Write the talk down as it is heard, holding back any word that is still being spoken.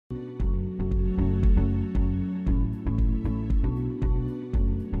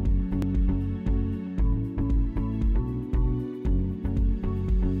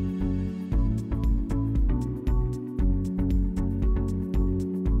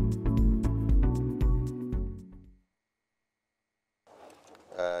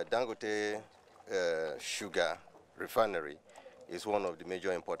Dangote Sugar refinery is one of the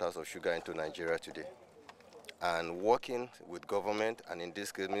major importers of sugar into Nigeria today. And working with government, and in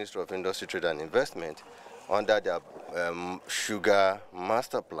this case, Ministry of Industry, Trade and Investment, under their sugar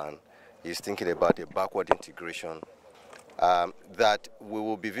master plan, is thinking about a backward integration. That we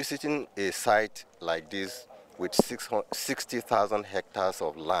will be visiting a site like this with 60,000 hectares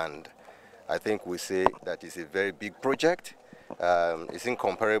of land. I think we say that is a very big project. It's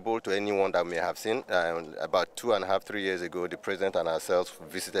incomparable to anyone that may have seen. About 2.5, 3 years ago, the President and ourselves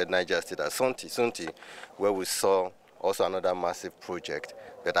visited Niger State at Sunti, where we saw also another massive project.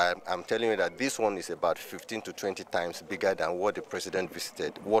 But I'm telling you that this one is about 15 to 20 times bigger than what the President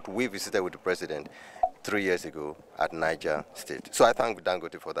visited, what we visited with the President 3 years ago at Niger State. So I thank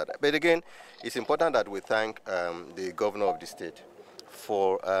Dangote for that. But again, it's important that we thank the governor of the state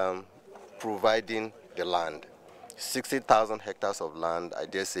for providing the land. 60,000 hectares of land, I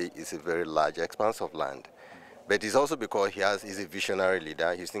dare say, is a very large expanse of land. But it's also because he's a visionary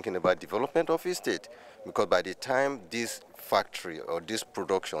leader. He's thinking about development of his state. Because by the time this factory or this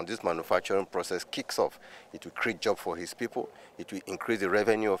production, this manufacturing process kicks off, it will create jobs for his people, it will increase the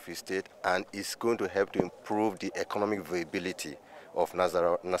revenue of his state, and it's going to help to improve the economic viability of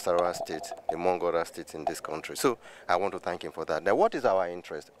Nassarawa state, among other states in this country. So I want to thank him for that. Now, what is our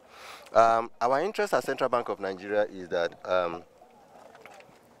interest? Our interest at Central Bank of Nigeria is that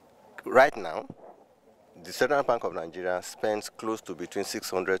right now, the Central Bank of Nigeria spends close to between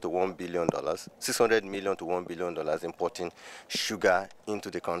 $600 to $1 billion, $600 million to $1 billion importing sugar into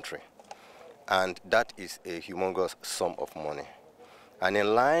the country. And that is a humongous sum of money. And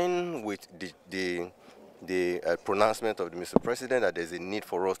in line with the pronouncement of the Mr. President that there's a need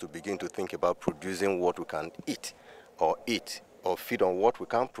for us to begin to think about producing what we can eat or feed on what we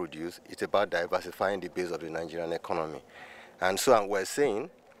can produce, it's about diversifying the base of the Nigerian economy. And so we're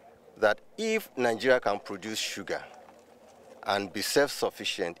saying that if Nigeria can produce sugar and be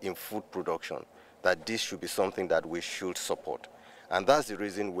self-sufficient in food production, that this should be something that we should support. And that's the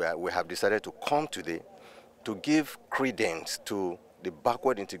reason we have decided to come today to give credence to the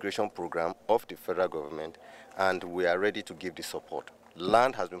backward integration program of the federal government, and we are ready to give the support.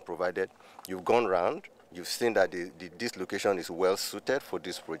 Land has been provided. You've gone round. You've seen that this location is well suited for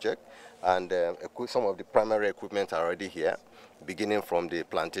this project, and some of the primary equipment are already here, beginning from the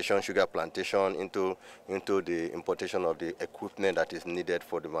plantation, sugar plantation, into the importation of the equipment that is needed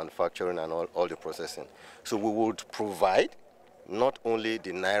for the manufacturing and all the processing. So we would provide not only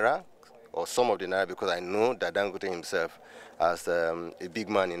the Naira, or some of the Naira, because I know that Dangote himself, as a big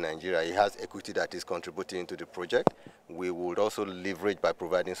man in Nigeria, he has equity that is contributing to the project. We would also leverage by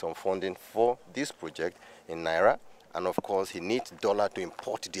providing some funding for this project in Naira. And of course, he needs dollar to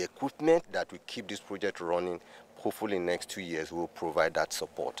import the equipment that will keep this project running. Hopefully in the next 2 years, we will provide that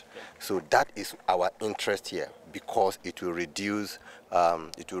support. So that is our interest here, because it will reduce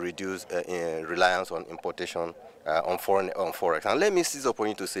reliance on importation on forex. And let me seize upon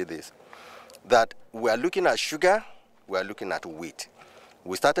you to say this, that we are looking at sugar, we are looking at wheat.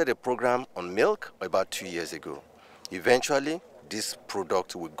 We started a program on milk about 2 years ago. Eventually, this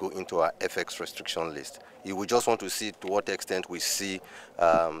product will go into our FX restriction list. You will just want to see to what extent we see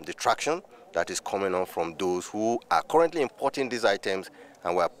the traction that is coming on from those who are currently importing these items,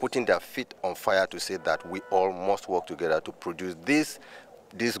 and we are putting their feet on fire to say that we all must work together to produce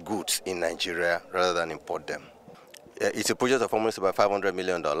these goods in Nigeria rather than import them. It's a project of almost about $500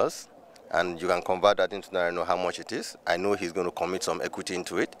 million. And you can convert that into Naira, know how much it is. I know he's going to commit some equity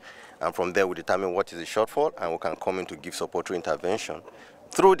into it. And from there, we determine what is the shortfall, and we can come in to give support through intervention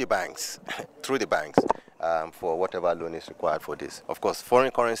through the banks, for whatever loan is required for this. Of course,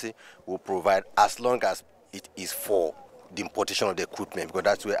 foreign currency will provide as long as it is for the importation of the equipment, because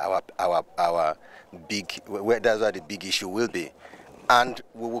that's where that's where the big issue will be. And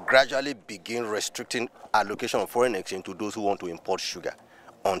we will gradually begin restricting allocation of foreign exchange to those who want to import sugar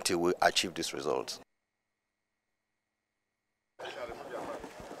until we achieve these results.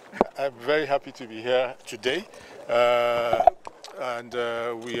 I'm very happy to be here today, and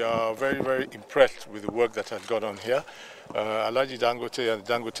we are very, very impressed with the work that has gone on here. Alhaji Dangote and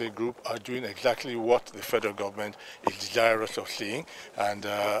the Dangote Group are doing exactly what the federal government is desirous of seeing, and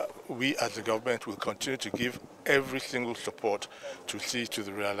we as the government will continue to give every single support to see to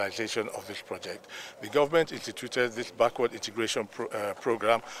the realization of this project. The government instituted this backward integration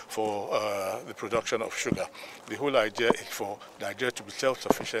program for the production of sugar. The whole idea is for Nigeria to be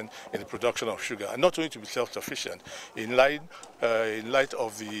self-sufficient in the production of sugar, and not only to be self-sufficient, in light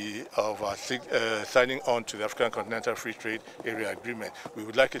of our signing on to the African Continental Free Trade Area Agreement. We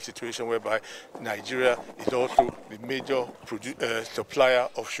would like a situation whereby Nigeria is also the major supplier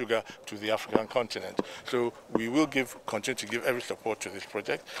of sugar to the African continent. So we will continue to give every support to this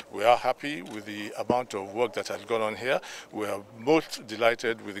project. We are happy with the amount of work that has gone on here. We are most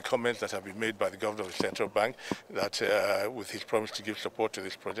delighted with the comments that have been made by the Governor of the Central Bank that with his promise to give support to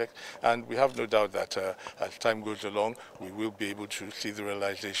this project. And we have no doubt that as time goes along, we will be able to see the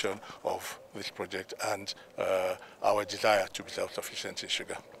realization of this project and our desire to be self-sufficient in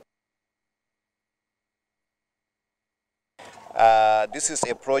sugar. This is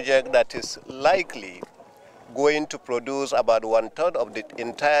a project that is likely going to produce about 1/3 of the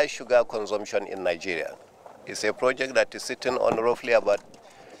entire sugar consumption in Nigeria. It's a project that is sitting on roughly about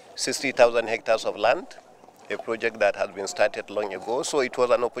 60,000 hectares of land, a project that has been started long ago. So it was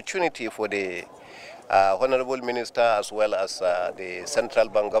an opportunity for the Honorable Minister as well as the Central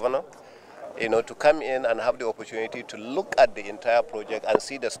Bank Governor, to come in and have the opportunity to look at the entire project and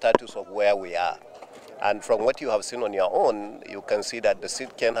see the status of where we are. And from what you have seen on your own, you can see that the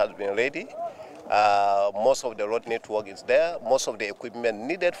seed cane has been ready. Most of the road network is there. Most of the equipment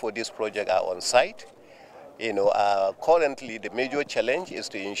needed for this project are on site. Currently, the major challenge is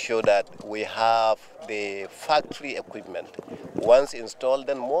to ensure that we have the factory equipment. Once installed,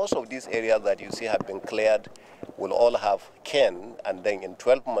 then most of these areas that you see have been cleared will all have cane, and then in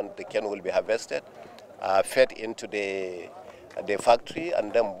 12 months, the cane will be harvested, fed into the factory,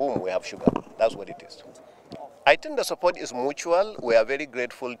 and then boom, we have sugar. That's what it is. I think the support is mutual. We are very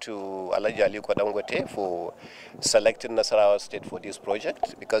grateful to Alhaji Aliko Dangote for selecting Nassarawa State for this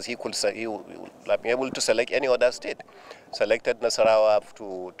project, because he would have been able to select any other state. Selected Nassarawa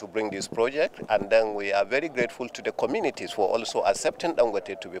to bring this project, and then we are very grateful to the communities for also accepting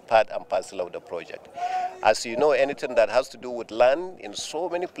Dangote to be part and parcel of the project. As you know, anything that has to do with land in so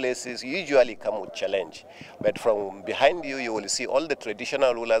many places usually come with challenge. But from behind you, you will see all the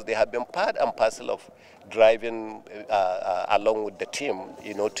traditional rulers. They have been part and parcel of driving along with the team,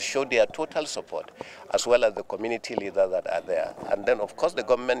 to show their total support, as well as the community leaders that are there. And then, of course, the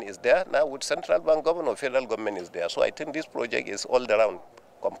government is there. Now with Central Bank Governor, federal government is there. So I think this project is all around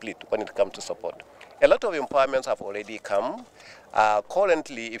complete when it comes to support. A lot of empowerments have already come.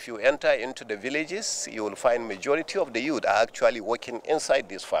 Currently, if you enter into the villages, you will find majority of the youth are actually working inside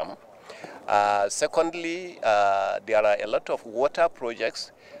this farm. Secondly, there are a lot of water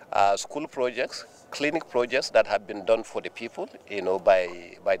projects, school projects, clinic projects that have been done for the people,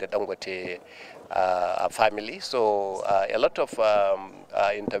 by the Dangote family. So a lot of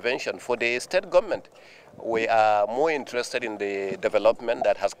intervention for the state government. We are more interested in the development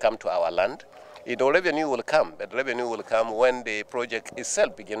that has come to our land. Revenue will come, but revenue will come when the project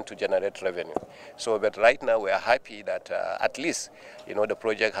itself begins to generate revenue. So, but right now we are happy that at least, the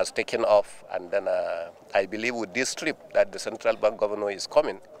project has taken off, and then I believe with this trip that the Central Bank Governor is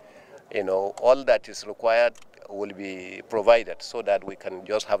coming, all that is required will be provided so that we can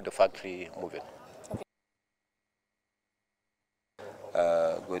just have the factory moving.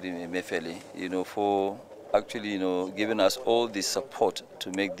 Good evening, Mefeli, for actually, giving us all the support to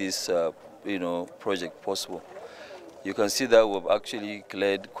make this, project possible. You can see that we've actually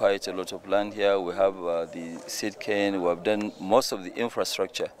cleared quite a lot of land here. We have the seed cane. We have done most of the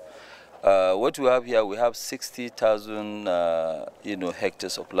infrastructure. What we have here, we have 60,000,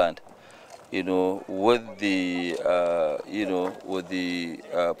 hectares of land. With the,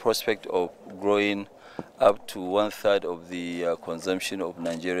 prospect of growing up to 1/3 of the consumption of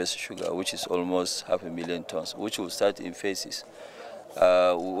Nigeria's sugar, which is almost 500,000 tons, which will start in phases.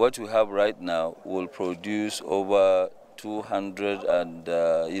 What we have right now will produce over 200, and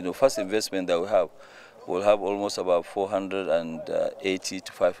first investment that we have will have almost about $480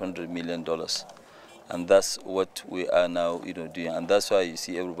 to $500 million. And that's what we are now, doing. And that's why you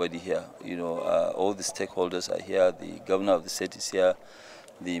see everybody here. All the stakeholders are here. The governor of the state is here.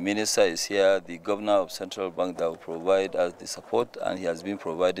 The minister is here. The governor of Central Bank that will provide us the support, and he has been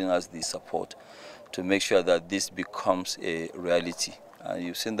providing us the support to make sure that this becomes a reality. And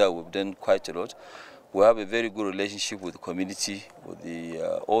you've seen that we've done quite a lot. We have a very good relationship with the community, with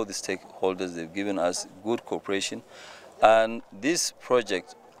all the stakeholders. They've given us good cooperation. And this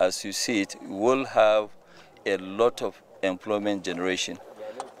project, as you see it, will have a lot of employment generation.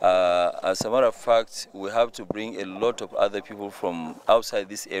 As a matter of fact, we have to bring a lot of other people from outside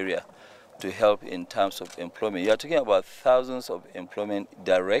this area to help in terms of employment. You are talking about thousands of employment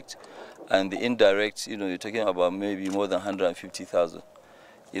direct, and the indirect, you're talking about maybe more than 150,000.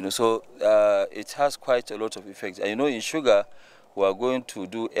 So it has quite a lot of effects. And in sugar, we are going to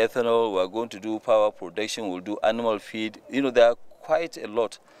do ethanol, we are going to do power production, we'll do animal feed. There are quite a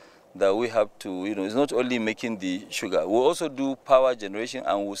lot that we have to, it's not only making the sugar. We'll also do power generation,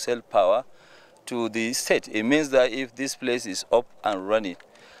 and we'll sell power to the state. It means that if this place is up and running,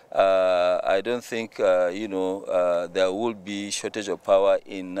 I don't think, there will be shortage of power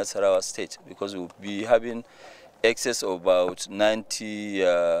in Nassarawa state, because we'll be having excess of about 90,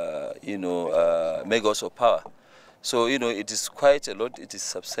 megawatts of power. So, it is quite a lot, it is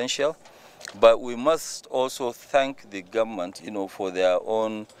substantial. But we must also thank the government, for their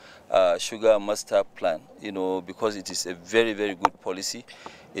own sugar master plan, because it is a very, very good policy.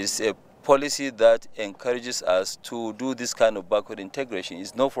 It is a policy that encourages us to do this kind of backward integration.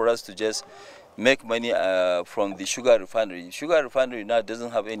 It's not for us to just make money from the sugar refinery. Sugar refinery now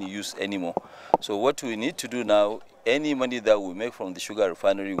doesn't have any use anymore. So what we need to do now, any money that we make from the sugar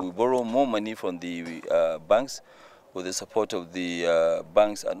refinery, we borrow more money from the banks, with the support of the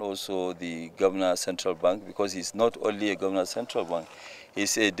banks and also the governor central bank, because he's not only a governor central bank,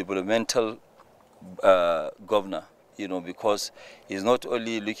 he's a developmental governor, because he's not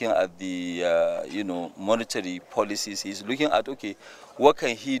only looking at the, monetary policies, he's looking at, okay, what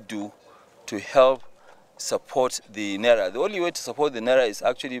can he do to help support the Naira? The only way to support the Naira is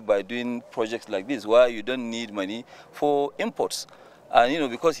actually by doing projects like this, where you don't need money for imports.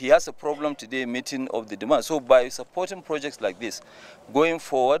 And, because he has a problem today meeting of the demand. So by supporting projects like this, going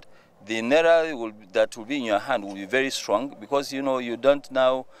forward, the Naira that will be in your hand will be very strong, because, you don't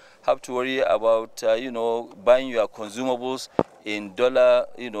now have to worry about, buying your consumables in dollar,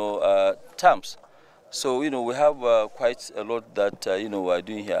 terms. So, we have quite a lot that, we are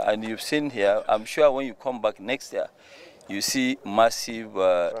doing here. And you've seen here, I'm sure when you come back next year, you see massive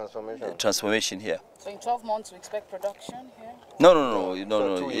transformation here. So in 12 months, we expect production here? No. In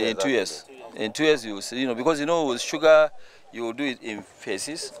 2 years. In 2 years, you will see, because, with sugar, you will do it in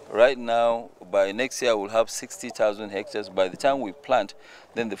phases. Right now, by next year, we'll have 60,000 hectares. By the time we plant,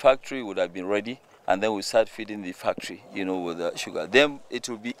 then the factory would have been ready, and then we start feeding the factory, with the sugar. Then it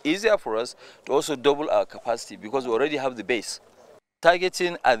will be easier for us to also double our capacity, because we already have the base.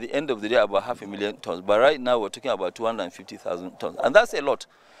 Targeting at the end of the day about 500,000 tons, but right now we're talking about 250,000 tons, and that's a lot.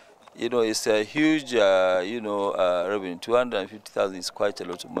 It's a huge, revenue. 250,000 is quite a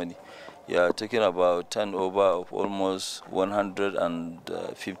lot of money. You're talking about turnover of almost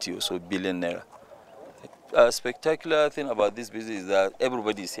 150 or so billion naira. A spectacular thing about this business is that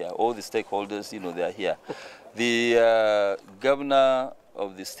everybody is here. All the stakeholders, they are here. The governor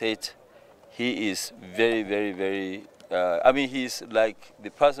of the state, he is very, very, very, he's like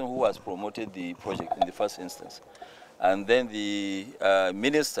the person who has promoted the project in the first instance. And then the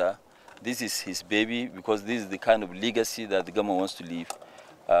minister, this is his baby, because this is the kind of legacy that the government wants to leave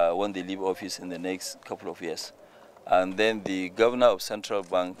when they leave office in the next couple of years. And then the governor of central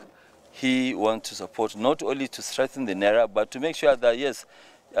bank, he wants to support not only to strengthen the Naira, but to make sure that, yes,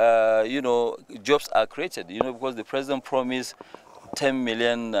 jobs are created, because the president promised 10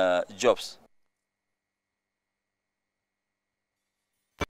 million jobs.